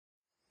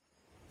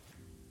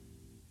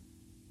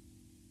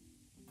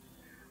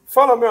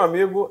Fala, meu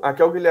amigo,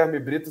 aqui é o Guilherme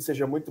Brito,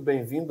 seja muito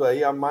bem-vindo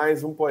aí a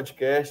mais um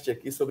podcast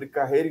aqui sobre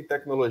carreira e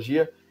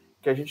tecnologia,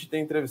 que a gente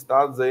tem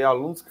entrevistados aí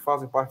alunos que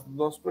fazem parte do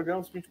nosso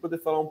programa, para a gente poder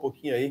falar um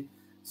pouquinho aí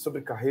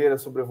sobre carreira,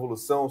 sobre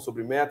evolução,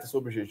 sobre metas,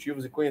 sobre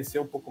objetivos e conhecer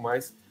um pouco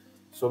mais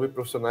sobre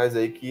profissionais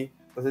aí que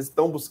às vezes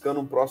estão buscando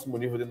um próximo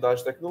nível dentro da área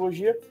de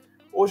tecnologia.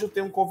 Hoje eu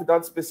tenho um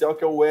convidado especial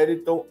que é o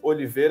Wellington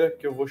Oliveira,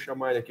 que eu vou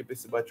chamar ele aqui para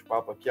esse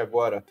bate-papo aqui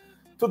agora.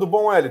 Tudo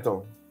bom,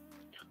 Wellington?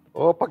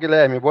 Opa,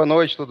 Guilherme, boa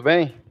noite, tudo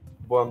bem?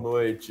 Boa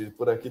noite,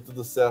 por aqui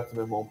tudo certo,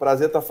 meu irmão.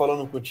 Prazer estar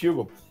falando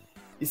contigo.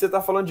 E você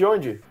está falando de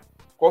onde?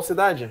 Qual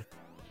cidade?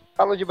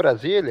 Falo de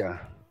Brasília.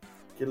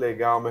 Que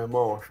legal, meu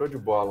irmão. Show de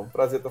bola. Um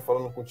prazer estar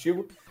falando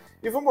contigo.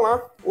 E vamos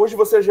lá. Hoje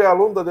você já é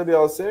aluno da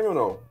DBLCM ou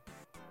não?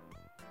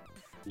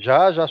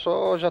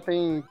 Já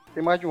tem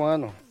mais de um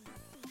ano.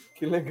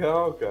 Que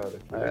legal, cara.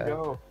 Que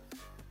legal.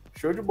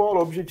 Show de bola.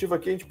 O objetivo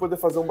aqui é a gente poder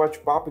fazer um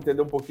bate-papo,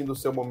 entender um pouquinho do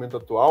seu momento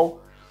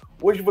atual.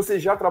 Hoje você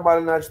já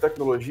trabalha na área de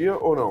tecnologia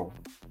ou não?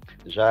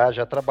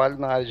 Já trabalho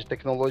na área de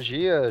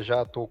tecnologia,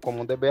 já atuo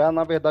como DBA.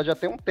 Na verdade, já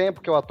tem um tempo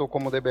que eu atuo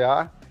como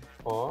DBA.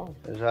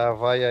 Já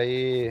vai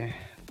aí...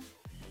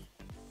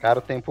 Cara,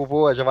 o tempo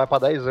voa, já vai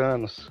para 10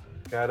 anos.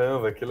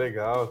 Caramba, que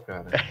legal,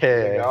 cara. Que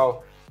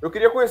legal. Eu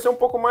queria conhecer um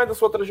pouco mais da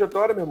sua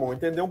trajetória, meu irmão,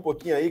 entender um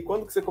pouquinho aí.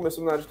 Quando que você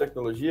começou na área de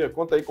tecnologia?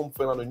 Conta aí como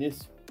foi lá no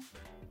início.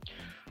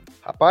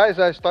 Rapaz,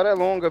 a história é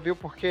longa, viu?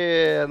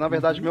 Porque, na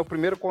verdade, meu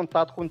primeiro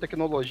contato com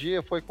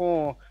tecnologia foi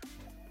com...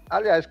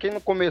 Aliás, quem não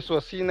começou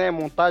assim, né?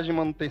 Montagem e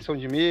manutenção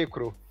de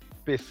micro,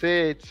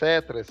 PC,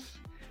 etc.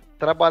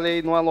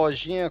 Trabalhei numa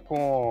lojinha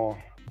com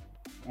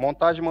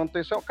montagem e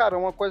manutenção. Cara,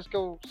 uma coisa que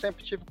eu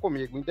sempre tive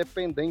comigo,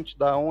 independente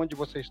de onde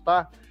você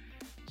está,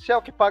 se é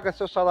o que paga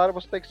seu salário,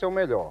 você tem que ser o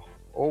melhor.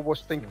 Ou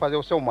você tem que fazer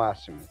o seu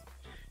máximo.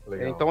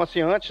 Legal. Então,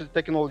 assim, antes de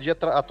tecnologia,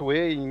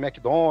 atuei em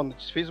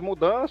McDonald's, fiz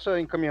mudança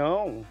em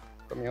caminhão,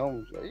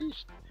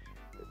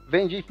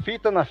 vendi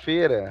fita na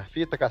feira,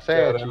 fita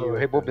cassete,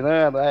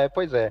 rebobinando,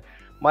 pois é.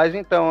 Mas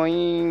então,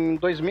 em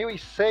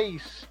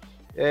 2006,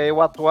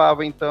 eu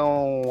atuava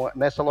então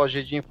nessa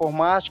loja de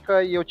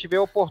informática e eu tive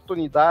a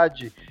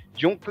oportunidade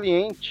de um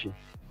cliente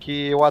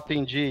que eu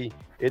atendi,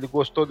 ele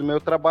gostou do meu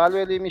trabalho,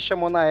 ele me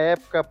chamou na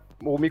época,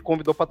 ou me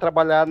convidou para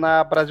trabalhar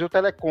na Brasil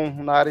Telecom,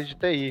 na área de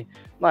TI.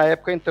 Na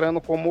época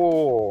entrando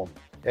como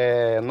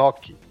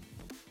NOC.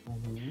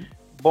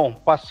 Bom,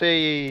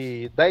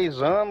 passei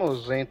 10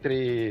 anos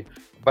entre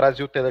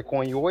Brasil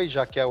Telecom e Oi,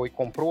 já que a Oi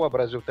comprou a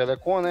Brasil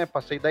Telecom, né?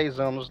 Passei 10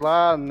 anos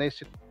lá,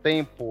 nesse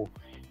tempo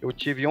eu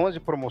tive 11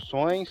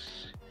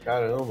 promoções.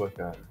 Caramba,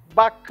 cara.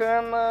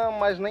 Bacana,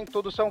 mas nem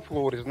todos são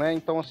flores, né?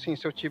 Então, assim,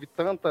 se eu tive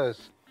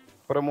tantas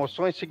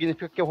promoções,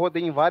 significa que eu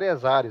rodei em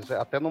várias áreas.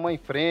 Até no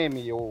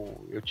mainframe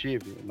eu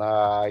tive,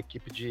 na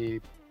equipe de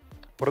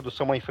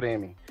produção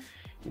mainframe.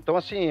 Então,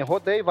 assim,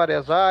 rodei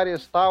várias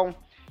áreas e tal.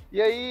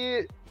 E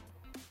aí,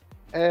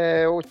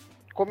 eu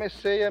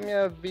comecei a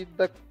minha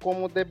vida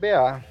como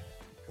DBA.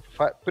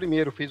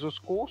 Primeiro fiz os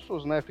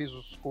cursos, né? Fiz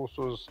os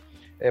cursos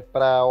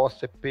para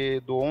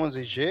OCP do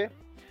 11G,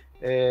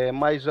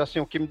 mas assim,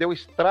 o que me deu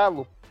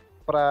estralo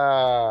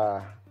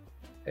para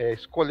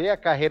escolher a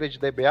carreira de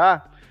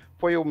DBA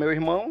foi o meu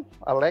irmão,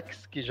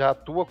 Alex, que já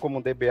atua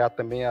como DBA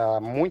também há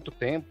muito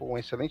tempo, um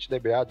excelente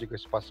DBA,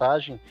 diga-se de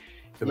passagem.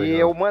 E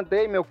eu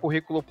mandei meu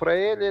currículo para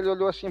ele, ele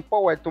olhou assim,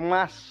 pô, Wellington,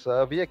 massa,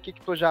 eu vi aqui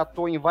que tu já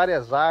atua em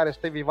várias áreas,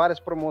 teve várias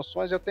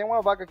promoções, eu tenho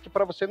uma vaga aqui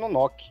para você no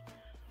NOC.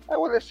 Aí eu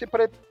olhei assim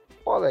para ele,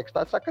 pô, Alex,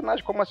 tá de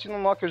sacanagem, como assim no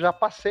NOC? Eu já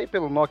passei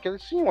pelo NOC. Ele,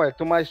 sim,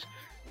 Wellington, mas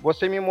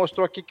você me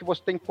mostrou aqui que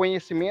você tem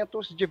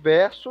conhecimentos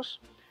diversos,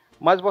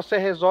 mas você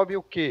resolve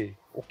o quê?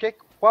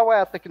 Qual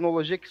é a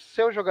tecnologia que se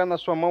eu jogar na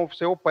sua mão,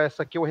 você, opa,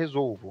 essa aqui eu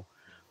resolvo?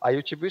 Aí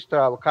eu tive o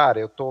estralo, cara,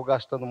 eu tô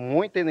gastando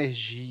muita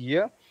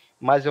energia,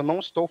 mas eu não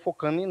estou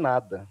focando em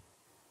nada.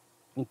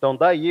 Então,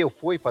 daí eu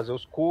fui fazer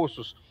os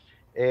cursos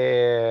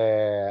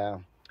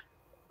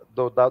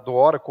do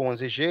Oracle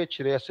 11G,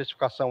 tirei a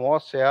certificação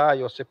OCA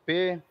e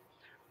OCP,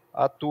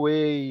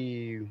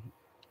 atuei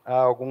há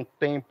algum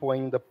tempo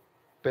ainda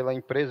pela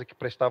empresa que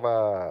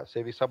prestava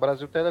serviço à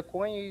Brasil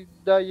Telecom e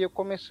daí eu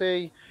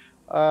comecei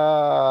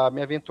a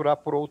me aventurar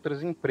por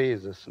outras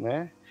empresas,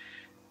 né?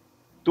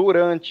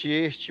 Durante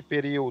este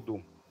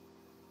período,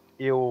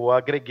 eu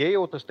agreguei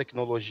outras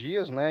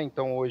tecnologias, né?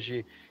 Então,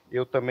 hoje,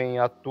 eu também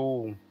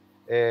atuo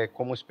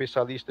como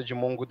especialista de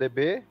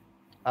MongoDB,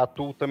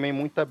 atuo também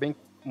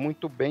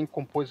muito bem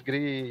com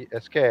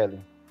PostgreSQL.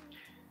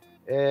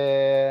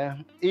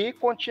 E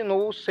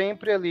continuo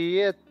sempre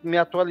ali me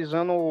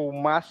atualizando o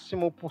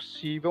máximo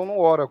possível no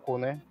Oracle,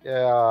 né?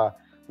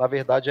 Na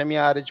verdade, é a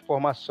minha área de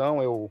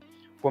formação. Eu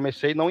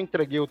comecei, não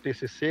entreguei o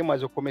TCC,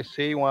 mas eu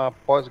comecei uma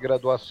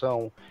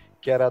pós-graduação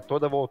que era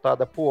toda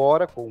voltada para o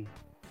Oracle.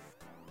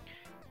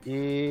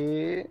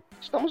 E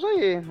estamos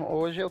aí.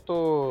 Hoje eu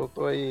tô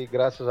aí,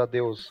 graças a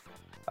Deus,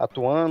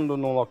 atuando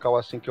num local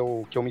assim que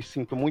eu me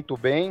sinto muito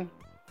bem.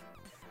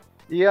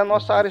 E a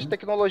nossa área de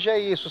tecnologia é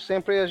isso.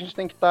 Sempre a gente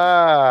tem que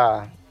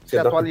estar se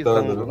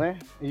atualizando, né?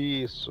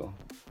 Isso.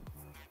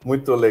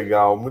 Muito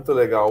legal,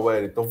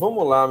 Wellington.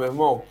 Vamos lá, meu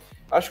irmão.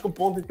 Acho que o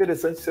ponto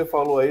interessante que você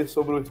falou aí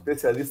sobre o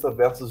especialista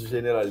versus o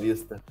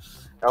generalista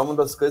é uma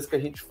das coisas que a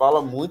gente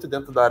fala muito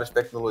dentro da área de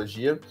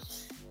tecnologia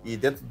e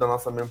dentro da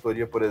nossa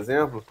mentoria, por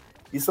exemplo,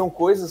 e são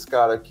coisas,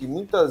 cara, que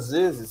muitas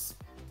vezes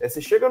você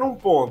chega num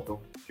ponto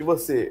que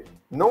você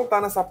não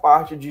está nessa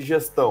parte de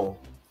gestão,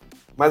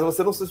 mas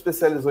você não se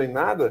especializou em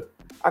nada,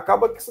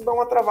 acaba que isso dá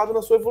uma travada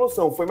na sua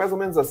evolução. Foi mais ou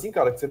menos assim,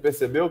 cara, que você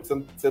percebeu que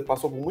você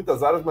passou por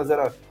muitas áreas, mas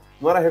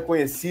não era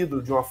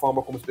reconhecido de uma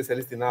forma como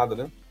especialista em nada,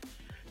 né?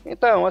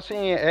 Então,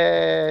 assim,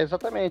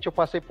 exatamente, eu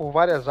passei por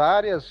várias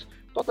áreas,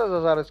 todas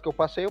as áreas que eu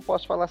passei, eu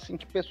posso falar assim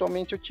que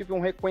pessoalmente eu tive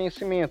um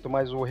reconhecimento,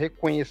 mas o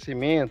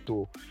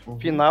reconhecimento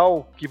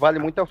final, que vale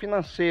muito, é o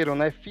financeiro,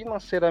 né?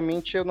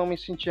 Financeiramente eu não me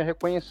sentia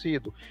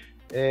reconhecido.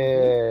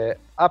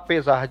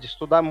 Apesar de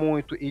estudar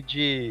muito e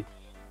de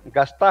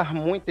gastar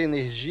muita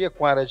energia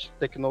com a área de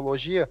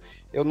tecnologia,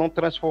 eu não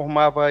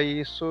transformava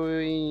isso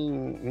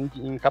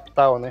em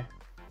capital, né?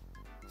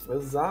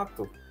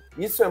 Exato.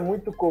 Isso é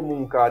muito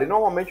comum, cara. E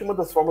normalmente uma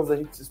das formas da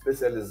gente se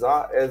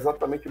especializar é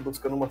exatamente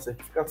buscando uma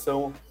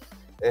certificação,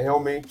 é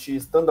realmente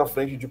estando à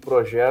frente de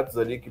projetos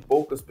ali que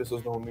poucas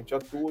pessoas normalmente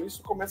atuam.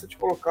 Isso começa a te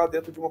colocar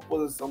dentro de uma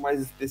posição mais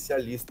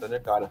especialista, né,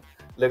 cara?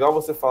 Legal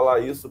você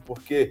falar isso,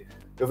 porque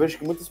eu vejo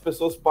que muitas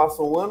pessoas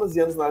passam anos e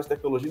anos na área de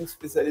tecnologia e não se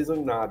especializam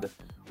em nada.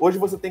 Hoje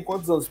você tem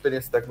quantos anos de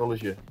experiência em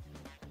tecnologia?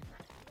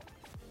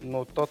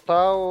 No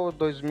total,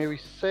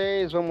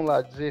 2006, vamos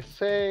lá,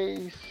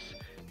 16,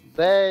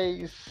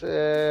 10,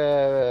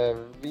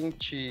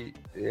 20,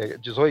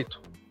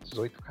 18.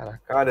 18,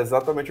 caraca. Cara,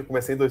 exatamente, eu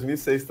comecei em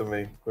 2006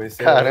 também.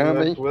 Conheci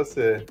Caramba, hein? com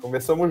você.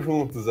 Começamos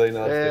juntos aí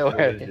na área de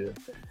tecnologia.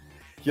 Ué.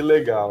 Que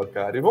legal,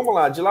 cara. E vamos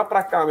lá, de lá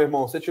para cá, meu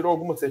irmão, você tirou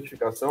alguma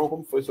certificação?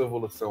 Como foi sua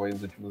evolução aí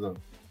nos últimos anos?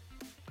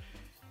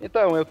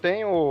 Então,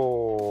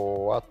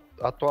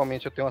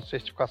 atualmente eu tenho uma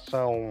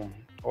certificação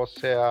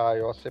OCA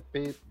e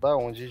OCP da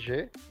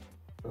ONG,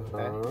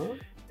 né?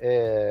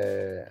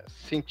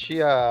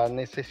 Senti a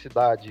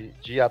necessidade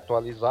de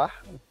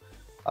atualizar.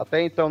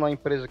 Até então, na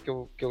empresa que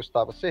eu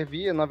estava,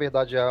 servia. Na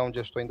verdade, onde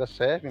eu estou ainda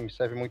me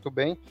serve muito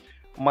bem.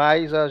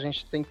 Mas a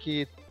gente tem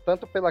que,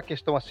 tanto pela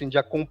questão assim de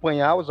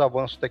acompanhar os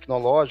avanços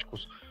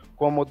tecnológicos,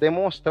 como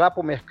demonstrar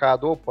para o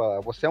mercado, opa,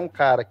 você é um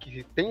cara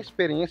que tem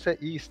experiência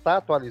e está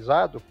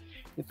atualizado.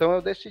 Então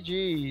eu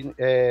decidi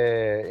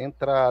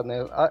entrar,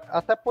 né?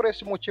 Até por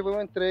esse motivo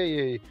eu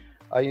entrei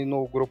aí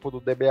no grupo do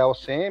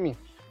DBA-OCM,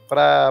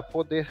 para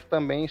poder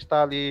também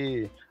estar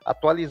ali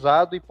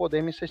atualizado e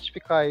poder me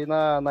certificar aí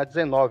na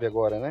 19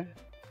 agora, né?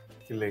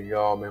 Que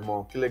legal, meu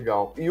irmão, que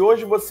legal. E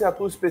hoje você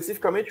atua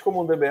especificamente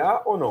como um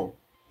DBA ou não?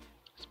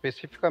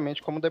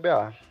 Especificamente como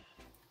DBA.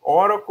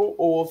 Oracle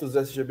ou outros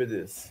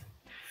SGBDs?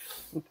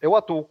 Eu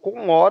atuo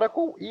com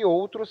Oracle e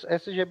outros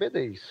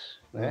SGBDs,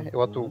 né?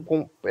 Eu atuo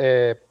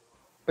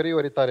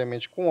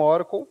prioritariamente com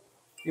Oracle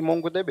e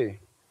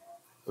MongoDB.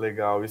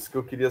 Legal, isso que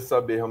eu queria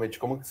saber realmente,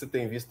 como que você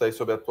tem visto aí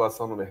sobre a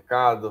atuação no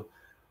mercado,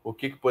 o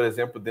que por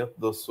exemplo, dentro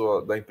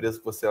da empresa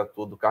que você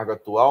atua, do cargo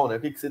atual, né?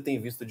 O que você tem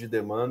visto de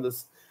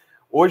demandas?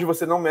 Hoje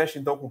você não mexe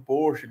então com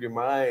Postgre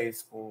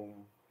mais,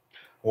 com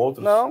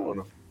outros?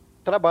 Não,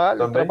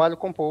 trabalho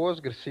com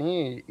Postgre,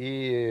 sim,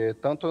 e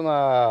tanto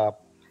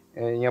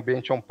em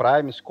ambiente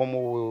on-premise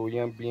como em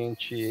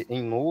ambiente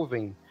em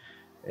nuvem,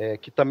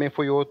 que também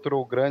foi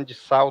outro grande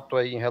salto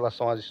aí em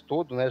relação aos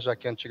estudos, né? Já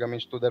que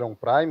antigamente tudo era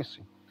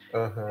on-premise.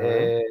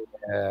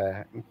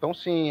 Então,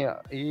 sim,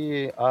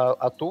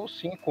 atuo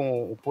sim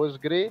com o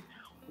Postgre,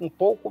 um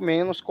pouco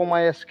menos com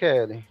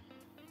MySQL.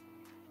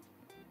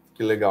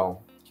 Que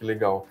legal, que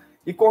legal.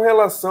 E com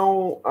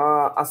relação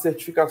a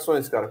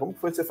certificações, cara, como que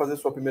foi você fazer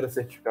sua primeira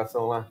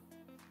certificação lá?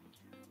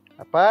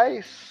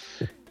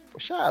 Rapaz,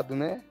 puxado,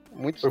 né?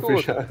 Muito estudo. Foi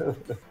puxado.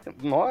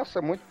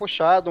 Nossa, muito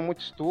puxado,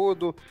 muito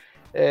estudo.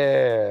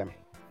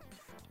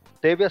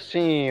 Teve,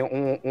 assim,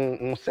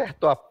 um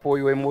certo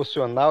apoio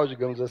emocional,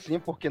 digamos assim,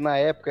 porque na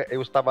época eu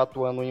estava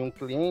atuando em um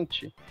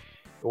cliente,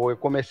 ou eu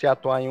comecei a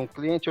atuar em um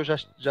cliente, eu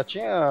já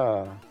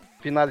tinha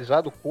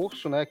finalizado o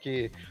curso, né,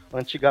 que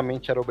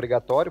antigamente era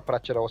obrigatório para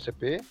tirar o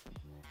OCP,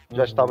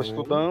 já estava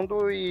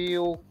estudando, e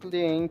o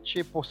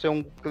cliente, por ser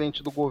um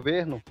cliente do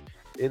governo,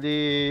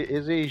 ele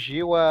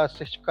exigiu a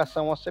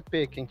certificação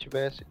OCP,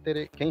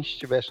 quem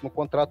estivesse no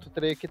contrato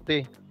teria que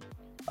ter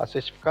a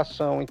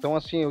certificação. Então,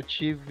 assim, eu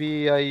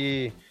tive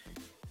aí,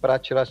 para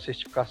tirar a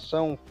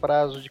certificação,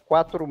 prazo de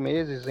 4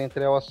 meses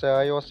entre a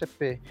OCA e a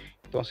OCP.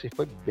 Então, assim,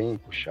 foi bem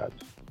puxado.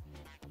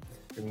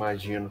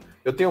 Imagino.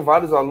 Eu tenho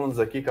vários alunos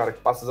aqui, cara, que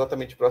passam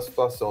exatamente por essa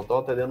situação. Estão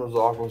atendendo os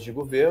órgãos de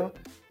governo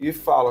e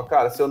falam,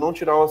 cara, se eu não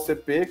tirar o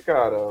OCP,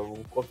 cara,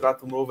 um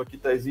contrato novo aqui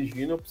está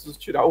exigindo, eu preciso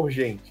tirar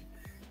urgente.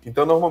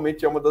 Então,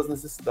 normalmente é uma das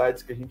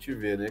necessidades que a gente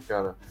vê, né,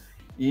 cara?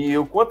 E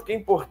o quanto que é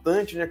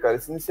importante, né, cara,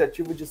 essa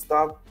iniciativa de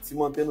estar se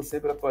mantendo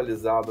sempre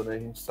atualizado, né? A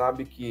gente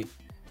sabe que,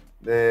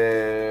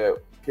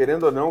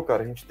 querendo ou não,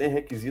 cara, a gente tem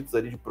requisitos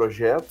ali de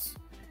projetos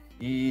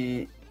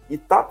e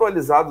tá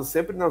atualizado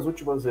sempre nas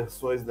últimas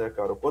versões, né,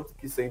 cara? O quanto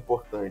que isso é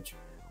importante.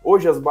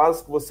 Hoje, as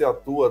bases que você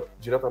atua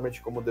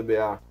diretamente como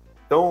DBA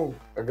estão,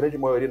 a grande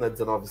maioria na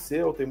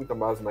 19C ou tem muita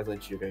base mais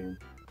antiga ainda?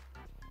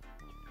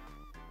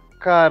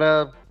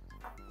 Cara,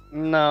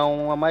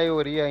 não, a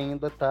maioria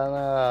ainda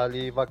tá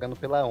ali vagando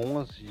pela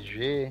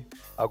 11G,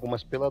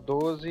 algumas pela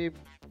 12,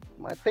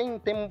 mas tem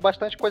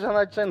bastante coisa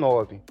na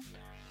 19,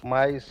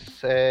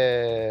 mas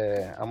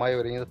a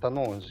maioria ainda tá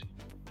no 11.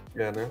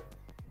 Né?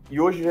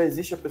 E hoje já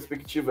existe a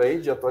perspectiva aí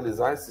de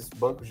atualizar esses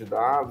bancos de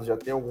dados? Já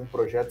tem algum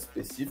projeto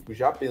específico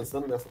já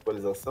pensando nessa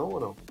atualização ou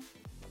não?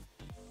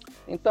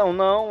 Então,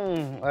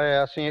 não,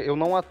 assim, eu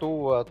não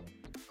atuo,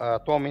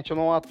 atualmente eu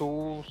não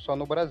atuo só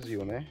no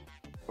Brasil, né?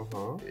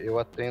 Uhum. Eu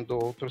atendo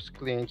outros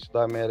clientes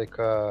da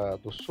América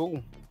do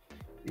Sul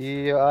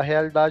e a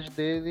realidade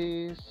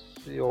deles,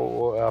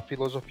 a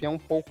filosofia é um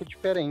pouco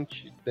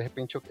diferente. De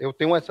repente, eu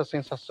tenho essa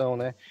sensação,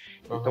 né?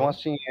 Então,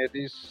 assim,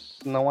 eles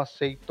não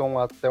aceitam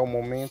até o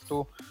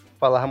momento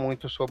falar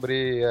muito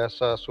sobre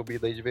essa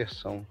subida aí de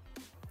versão.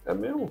 É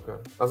mesmo,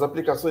 cara? As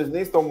aplicações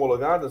nem estão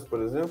homologadas,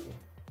 por exemplo?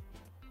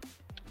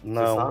 Você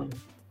Não. sabe?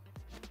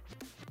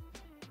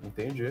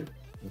 Entendi.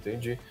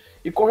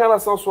 E com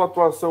relação à sua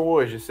atuação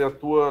hoje, você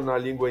atua na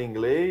língua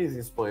inglês,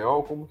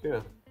 espanhol, como que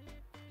é?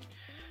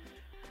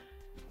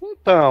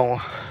 Então,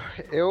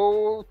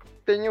 eu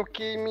tenho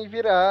que me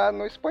virar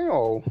no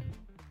espanhol.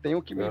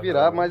 Tenho que me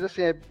virar, mas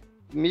assim,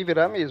 me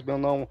virar mesmo.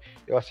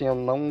 Eu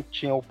não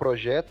tinha o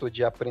projeto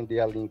de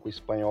aprender a língua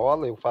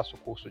espanhola, eu faço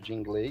curso de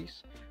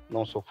inglês,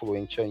 não sou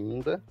fluente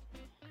ainda,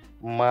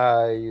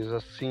 mas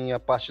assim, a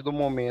partir do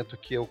momento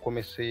que eu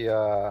comecei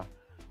a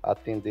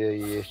atender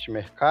este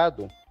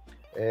mercado,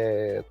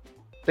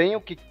 tenho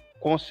que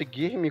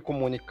conseguir me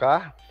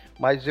comunicar,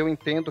 mas eu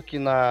entendo que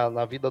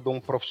na vida de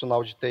um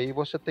profissional de TI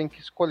você tem que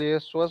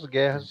escolher suas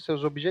guerras e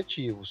seus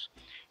objetivos.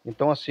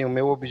 Então, assim, o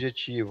meu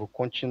objetivo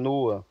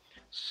continua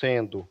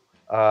sendo,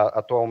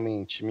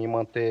 atualmente, me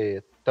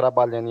manter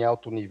trabalhando em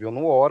alto nível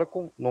no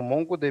Oracle, no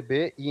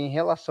MongoDB e em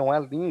relação à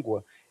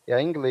língua, é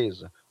a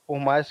inglesa. Por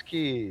mais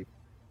que,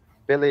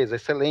 beleza,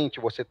 excelente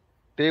você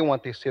ter uma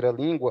terceira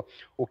língua,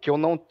 o que eu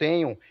não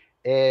tenho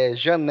é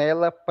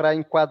janela para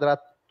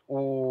enquadrar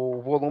o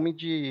volume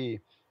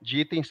de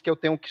itens que eu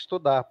tenho que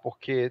estudar,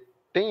 porque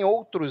tem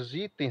outros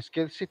itens que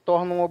eles se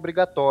tornam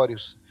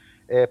obrigatórios.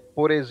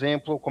 Por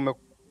exemplo, como eu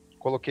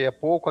coloquei há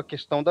pouco, a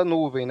questão da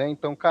nuvem, né?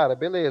 Então, cara,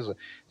 beleza.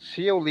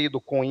 Se eu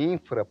lido com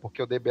infra, porque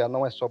o DBA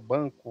não é só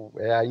banco,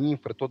 é a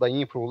infra, toda a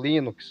infra, o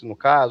Linux, no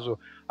caso,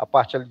 a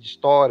parte ali de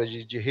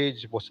storage, de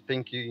redes, você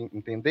tem que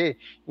entender.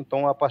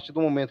 Então, a partir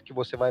do momento que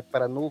você vai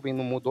para a nuvem,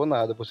 não mudou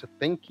nada. Você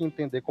tem que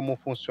entender como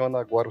funciona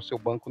agora o seu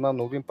banco na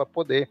nuvem para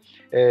poder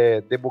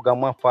debugar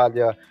uma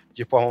falha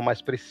de forma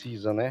mais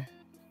precisa, né?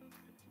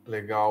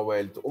 Legal,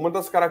 Wellington. Uma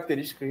das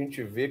características que a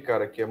gente vê,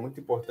 cara, que é muito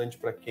importante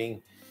para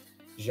quem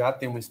já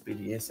tem uma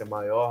experiência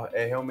maior,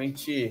 é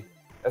realmente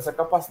essa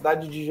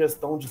capacidade de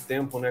gestão de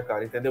tempo, né,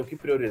 cara? Entender o que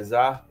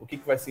priorizar, o que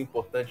vai ser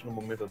importante no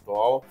momento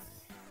atual.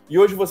 E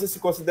hoje você se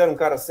considera um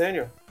cara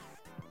sênior?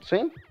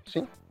 Sim.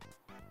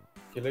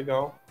 Que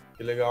legal.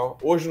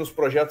 Hoje nos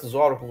projetos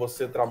Oracle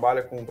você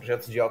trabalha com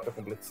projetos de alta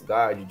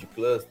complexidade, de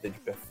cluster, de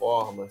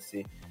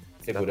performance,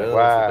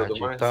 segurança e tudo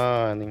mais?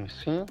 Tuning,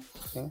 sim.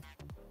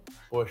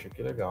 Poxa,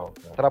 que legal,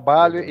 cara.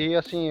 Trabalho legal. e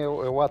assim,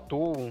 eu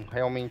atuo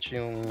realmente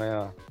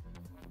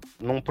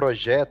num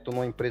projeto,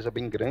 numa empresa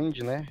bem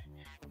grande, né?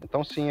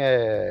 Então, sim,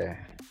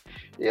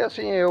 E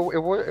assim,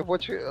 eu vou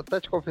até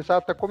te confessar,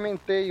 até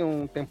comentei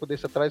um tempo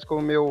desse atrás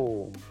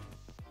com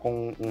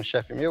um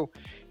chefe meu,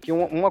 que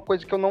uma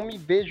coisa que eu não me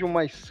vejo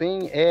mais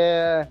sem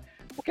é...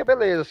 Porque,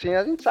 beleza, assim,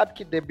 a gente sabe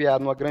que DBA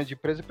numa grande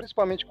empresa,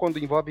 principalmente quando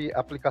envolve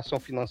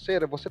aplicação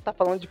financeira, você está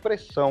falando de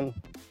pressão.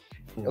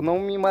 Eu não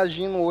me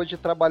imagino hoje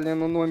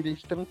trabalhando num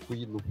ambiente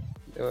tranquilo.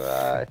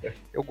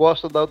 Eu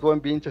gosto do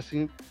ambiente,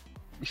 assim,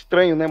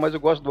 estranho, né? Mas eu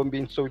gosto do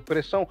ambiente sob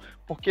pressão,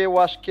 porque eu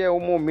acho que é o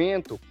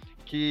momento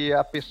que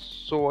a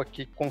pessoa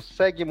que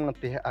consegue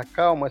manter a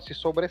calma se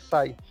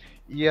sobressai.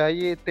 E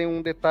aí tem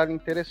um detalhe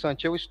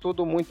interessante. Eu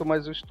estudo muito,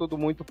 mas eu estudo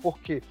muito por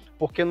quê?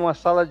 Porque numa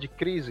sala de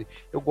crise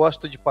eu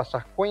gosto de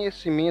passar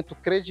conhecimento,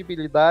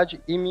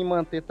 credibilidade e me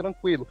manter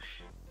tranquilo.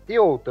 E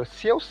outra,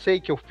 se eu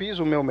sei que eu fiz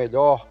o meu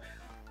melhor,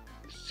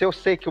 se eu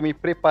sei que eu me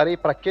preparei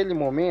para aquele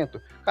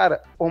momento,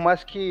 cara, por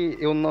mais que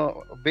eu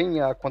não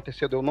venha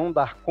acontecer de eu não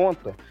dar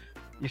conta,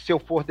 e se eu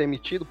for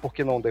demitido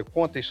porque não dei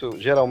conta, isso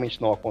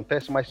geralmente não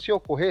acontece, mas se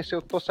ocorresse, eu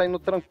estou saindo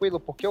tranquilo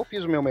porque eu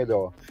fiz o meu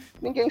melhor.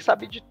 Ninguém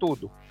sabe de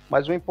tudo,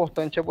 mas o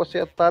importante é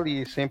você estar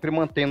ali, sempre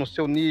mantendo o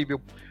seu nível.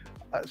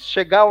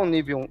 Chegar ao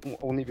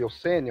nível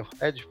sênior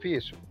é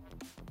difícil?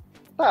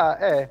 Tá,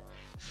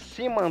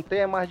 Se manter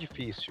é mais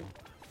difícil,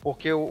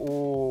 porque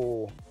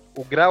o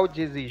grau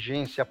de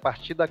exigência a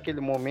partir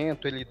daquele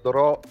momento ele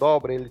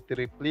dobra, ele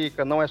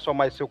triplica, não é só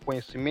mais seu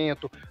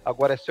conhecimento,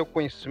 agora é seu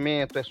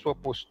conhecimento, é sua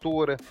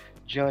postura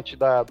diante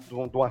de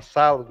uma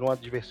sala, de uma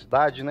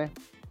diversidade, né?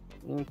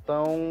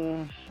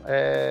 Então,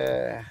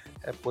 é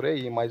por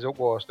aí, mas eu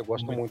gosto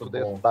muito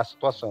da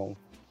situação.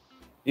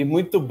 E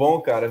muito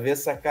bom, cara, ver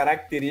essa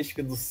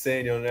característica do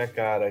sênior, né,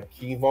 cara,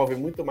 que envolve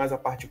muito mais a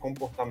parte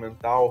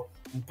comportamental,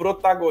 um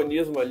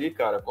protagonismo ali,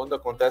 cara, quando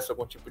acontece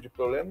algum tipo de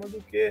problema, do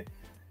que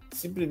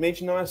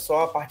simplesmente não é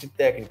só a parte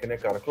técnica, né,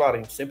 cara? Claro, a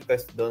gente sempre está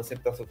estudando,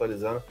 sempre está se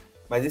atualizando,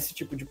 mas esse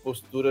tipo de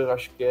postura eu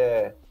acho que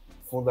é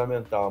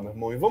fundamental, meu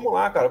irmão. E vamos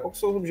lá, cara, qual que é o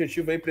seu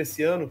objetivo aí para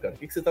esse ano, cara? O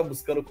que você está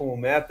buscando como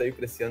meta aí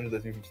para esse ano de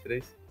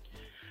 2023?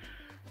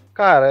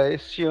 Cara,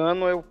 esse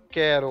ano eu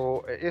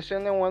quero. Esse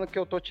ano é um ano que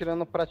eu tô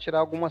tirando para tirar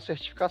algumas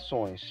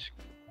certificações.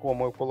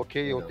 Como eu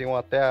coloquei, eu tenho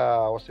até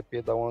a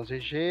OCP da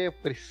 11G,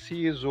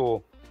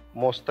 preciso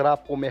mostrar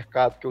para o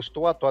mercado que eu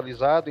estou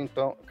atualizado.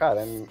 Então,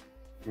 cara,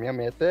 minha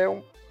meta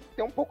é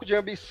ter um pouco de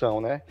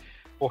ambição, né?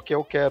 Porque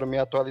eu quero me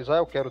atualizar,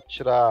 eu quero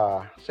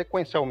tirar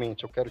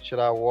sequencialmente, eu quero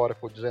tirar o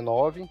Oracle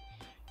 19,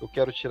 eu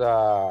quero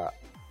tirar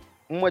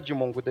uma de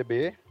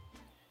MongoDB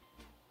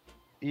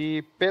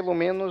e pelo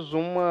menos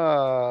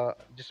uma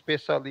de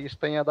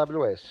especialista em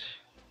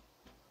AWS.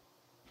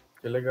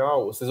 Que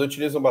legal. Vocês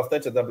utilizam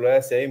bastante a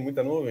AWS aí,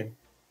 muita nuvem?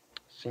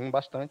 Sim,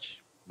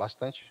 bastante,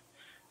 bastante.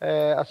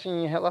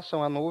 Assim, em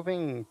relação à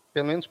nuvem,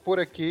 pelo menos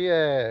por aqui,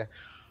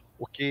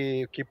 o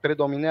que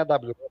predomina é a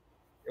AWS.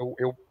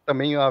 Eu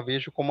também a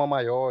vejo como a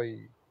maior.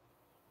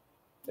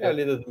 É a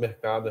líder do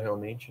mercado,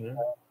 realmente, né?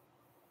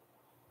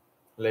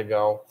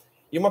 Legal.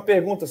 E uma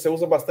pergunta, você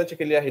usa bastante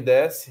aquele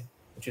RDS,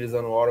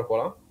 utilizando o Oracle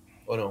lá,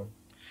 ou não?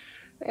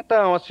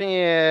 Então, assim,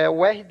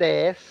 o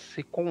RDS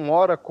com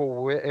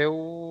Oracle,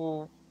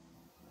 eu...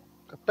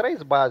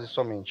 3 bases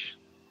somente.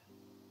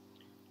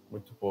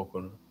 Muito pouco,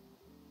 né?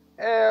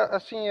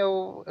 Assim,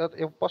 eu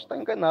posso estar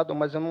enganado,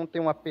 mas eu não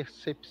tenho uma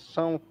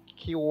percepção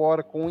que o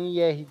Oracle em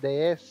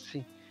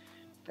RDS,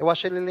 eu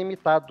achei ele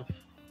limitado.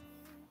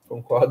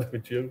 Concordo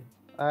contigo.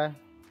 É.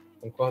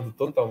 Concordo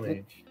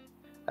totalmente.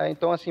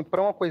 Então, assim,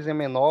 para uma coisa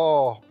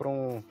menor, para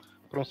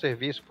um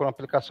serviço, para uma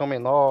aplicação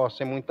menor,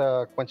 sem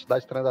muita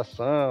quantidade de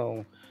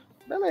transação,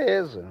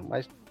 beleza,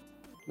 mas,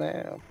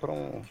 né, para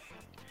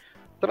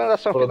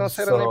transação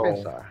financeira nem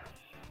pensar.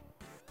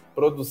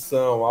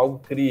 Produção, algo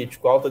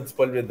crítico, alta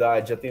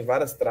disponibilidade, já tem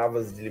várias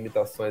travas de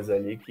limitações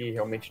ali que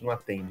realmente não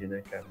atende,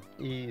 né, cara?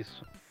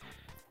 Isso.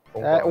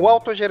 Concordo. O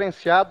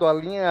autogerenciado, a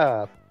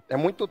linha é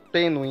muito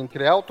tênue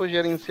entre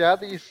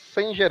autogerenciado e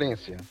sem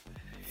gerência.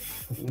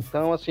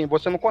 Então, assim,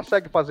 você não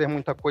consegue fazer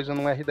muita coisa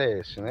no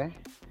RDS, né?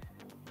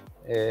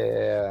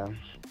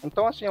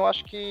 Então, assim, eu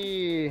acho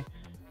que,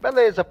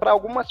 beleza, para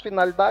algumas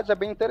finalidades é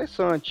bem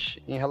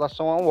interessante em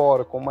relação ao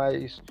Oracle,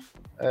 mas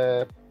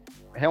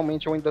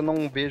realmente eu ainda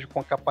não vejo com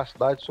a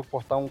capacidade de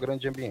suportar um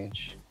grande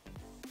ambiente.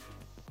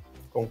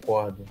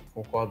 Concordo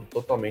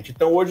totalmente.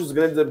 Então, hoje os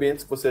grandes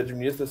ambientes que você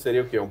administra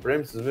seria o quê?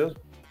 On-premises mesmo?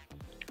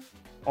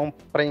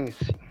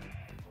 On-premise.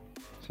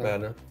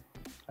 Né?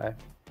 É.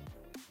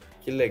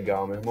 Que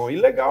legal, meu irmão. E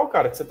legal,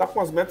 cara, que você tá com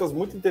umas metas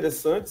muito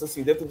interessantes,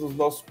 assim, dentro dos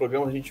nossos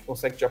programas a gente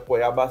consegue te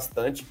apoiar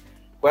bastante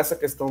com essa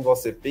questão do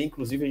OCP,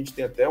 inclusive a gente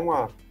tem até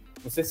não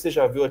sei se você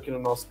já viu aqui no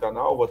nosso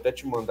canal, vou até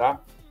te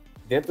mandar,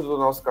 dentro do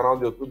nosso canal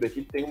do YouTube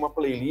aqui tem uma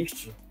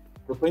playlist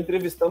que eu tô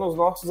entrevistando os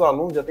nossos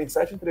alunos, já tem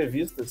 7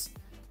 entrevistas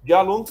de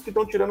alunos que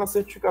estão tirando a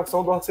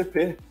certificação do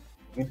OCP.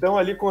 Então,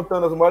 ali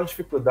contando as maiores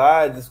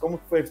dificuldades, como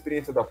foi a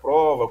experiência da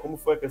prova, como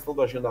foi a questão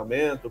do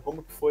agendamento,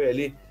 como que foi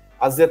ali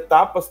as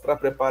etapas para a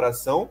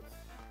preparação,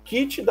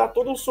 que te dá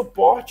todo o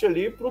suporte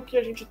ali para o que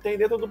a gente tem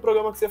dentro do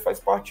programa que você faz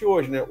parte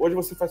hoje, né? Hoje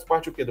você faz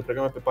parte o quê? Do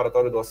programa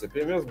preparatório do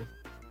OCP mesmo?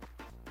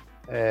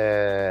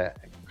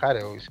 Cara,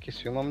 eu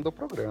esqueci o nome do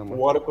programa.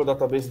 O Oracle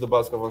Database do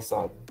Básico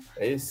Avançado.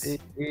 É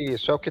esse?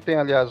 Isso, é o que tem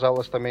ali as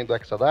aulas também do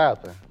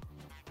Exadata?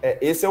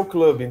 Esse é o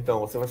clube, então.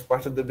 Você faz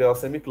parte do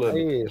DBLCM Club.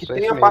 Isso, que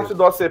tem a parte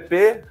do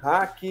OCP,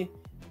 Hack,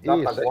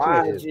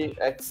 DataGuard,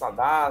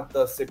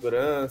 Exadata,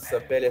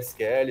 Segurança,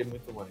 PLSQL e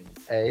muito mais.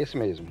 É esse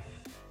mesmo.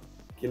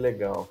 Que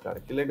legal, cara,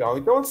 que legal.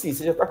 Então, assim,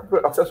 você já está com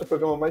acesso ao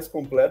programa mais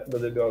completo da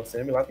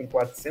DBLCM, lá tem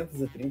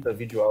 430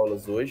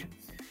 videoaulas hoje.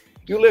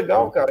 E o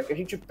legal, cara, é que a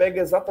gente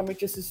pega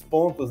exatamente esses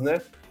pontos,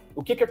 né?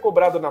 O que é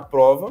cobrado na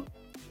prova,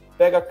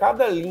 pega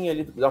cada linha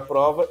ali da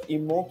prova e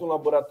monta um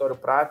laboratório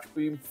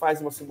prático e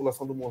faz uma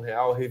simulação do mundo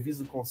real,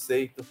 revisa o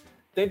conceito.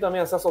 Tem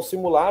também acesso aos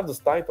simulados,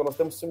 tá? Então nós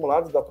temos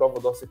simulados da prova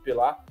do OCP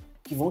lá,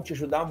 que vão te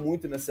ajudar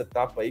muito nessa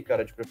etapa aí,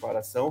 cara, de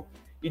preparação.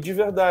 E de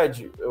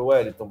verdade,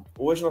 Wellington,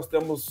 hoje nós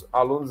temos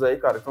alunos aí,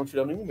 cara, que estão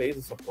tirando em um mês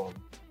essa prova.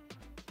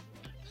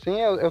 Sim,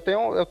 eu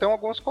tenho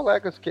alguns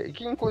colegas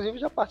que inclusive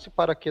já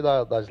participaram aqui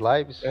das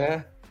lives.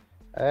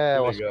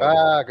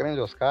 Oscar,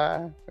 grande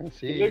Oscar,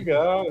 conheci. Que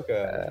legal,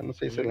 cara. Não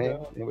sei se você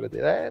lembra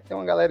dele. Tem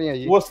uma galerinha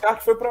aí. O Oscar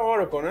que foi para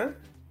Oracle, né?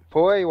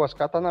 Foi, o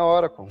Oscar tá na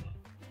Oracle.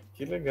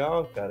 Que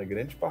legal, cara.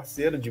 Grande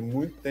parceiro de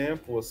muito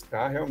tempo. O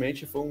Oscar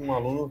realmente foi um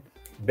aluno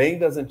bem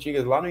das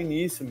antigas, lá no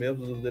início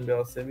mesmo do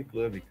DBLCM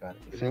Club, cara.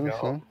 Que legal.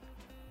 Sim.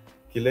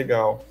 Que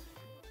legal.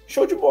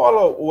 Show de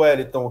bola,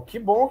 Wellington. Que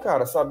bom,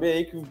 cara, saber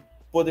aí que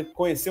poder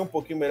conhecer um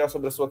pouquinho melhor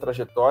sobre a sua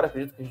trajetória.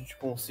 Acredito que a gente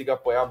consiga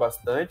apoiar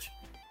bastante.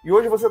 E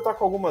hoje você está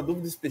com alguma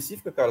dúvida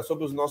específica, cara,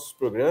 sobre os nossos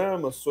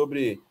programas,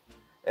 sobre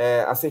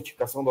a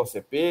certificação do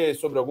OCP,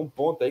 sobre algum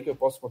ponto aí que eu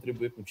possa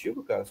contribuir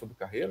contigo, cara, sobre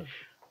carreira?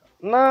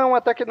 Não,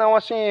 até que não.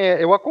 Assim,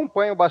 eu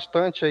acompanho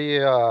bastante aí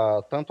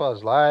tanto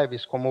as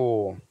lives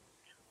como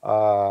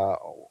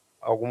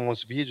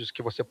alguns vídeos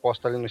que você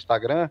posta ali no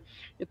Instagram.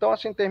 Então,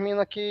 assim,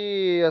 termina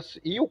que... Assim,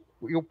 e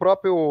o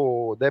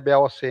próprio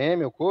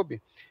DBA-OCM, o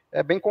clube,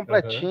 É bem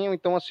completinho,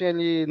 então assim,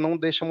 ele não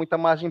deixa muita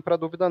margem para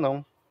dúvida,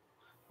 não.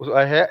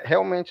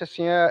 Realmente,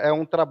 assim, é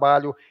um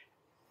trabalho...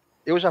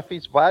 Eu já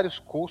fiz vários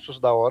cursos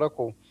da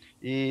Oracle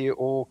e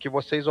o que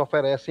vocês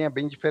oferecem é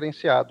bem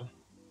diferenciado.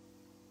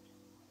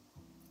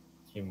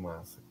 Que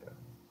massa, cara.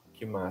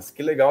 Que massa.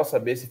 Que legal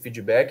saber esse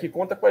feedback. E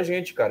conta com a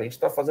gente, cara. A gente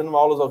está fazendo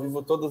aulas ao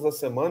vivo todas as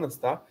semanas,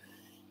 tá?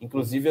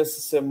 Inclusive,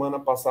 essa semana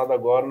passada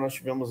agora, nós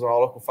tivemos uma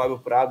aula com o Fábio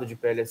Prado, de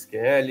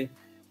PLSQL.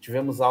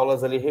 Tivemos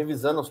aulas ali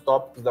revisando os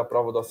tópicos da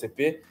prova do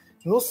ACP.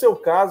 No seu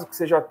caso, que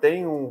você já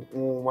tem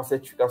uma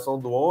certificação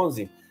do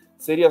 11,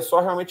 seria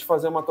só realmente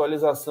fazer uma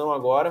atualização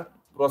agora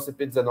para o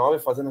ACP 19,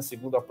 fazendo a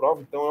segunda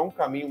prova. Então, é um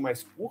caminho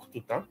mais curto,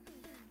 tá?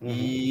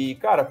 E,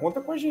 cara,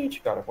 conta com a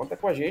gente, cara. Conta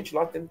com a gente.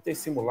 Lá tem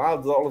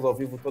simulados, aulas ao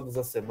vivo todas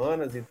as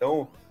semanas.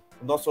 Então,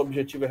 o nosso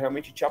objetivo é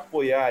realmente te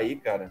apoiar aí,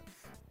 cara,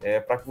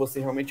 para que você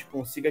realmente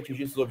consiga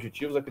atingir esses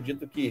objetivos.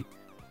 Acredito que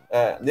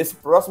nesse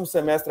próximo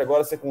semestre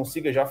agora você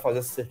consiga já fazer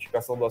essa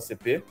certificação do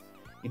ACP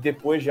e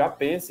depois já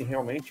pense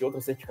realmente em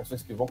outras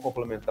certificações que vão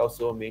complementar o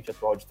seu ambiente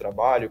atual de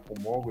trabalho, com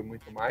Mongo e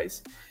muito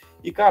mais.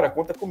 E, cara,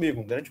 conta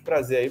comigo. Um grande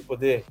prazer aí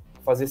poder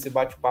fazer esse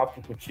bate-papo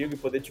contigo e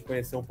poder te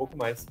conhecer um pouco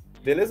mais.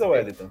 Beleza,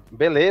 Wellington?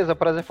 Beleza, o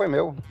prazer foi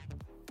meu.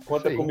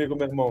 Conta comigo,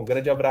 meu irmão. Um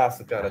grande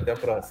abraço, cara. Até a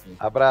próxima.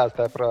 Abraço,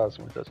 até a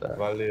próxima. Tchau, tchau.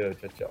 Valeu,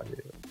 tchau, tchau.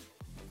 Valeu.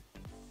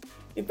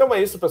 Então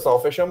é isso,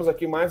 pessoal. Fechamos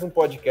aqui mais um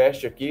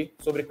podcast aqui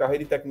sobre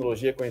carreira e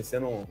tecnologia,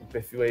 conhecendo um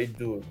perfil aí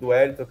do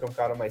Wellington, que é um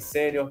cara mais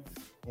sênior,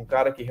 um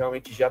cara que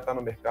realmente já está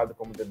no mercado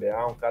como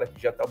DBA, um cara que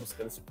já está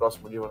buscando esse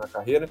próximo nível na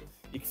carreira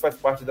e que faz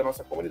parte da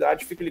nossa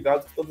comunidade. Fique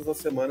ligado que todas as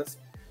semanas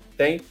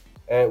tem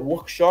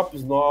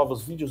workshops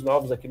novos, vídeos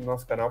novos aqui no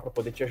nosso canal para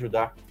poder te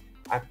ajudar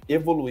a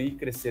evoluir e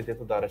crescer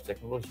dentro da área de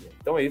tecnologia.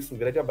 Então é isso, um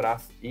grande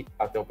abraço e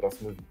até o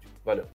próximo vídeo. Valeu!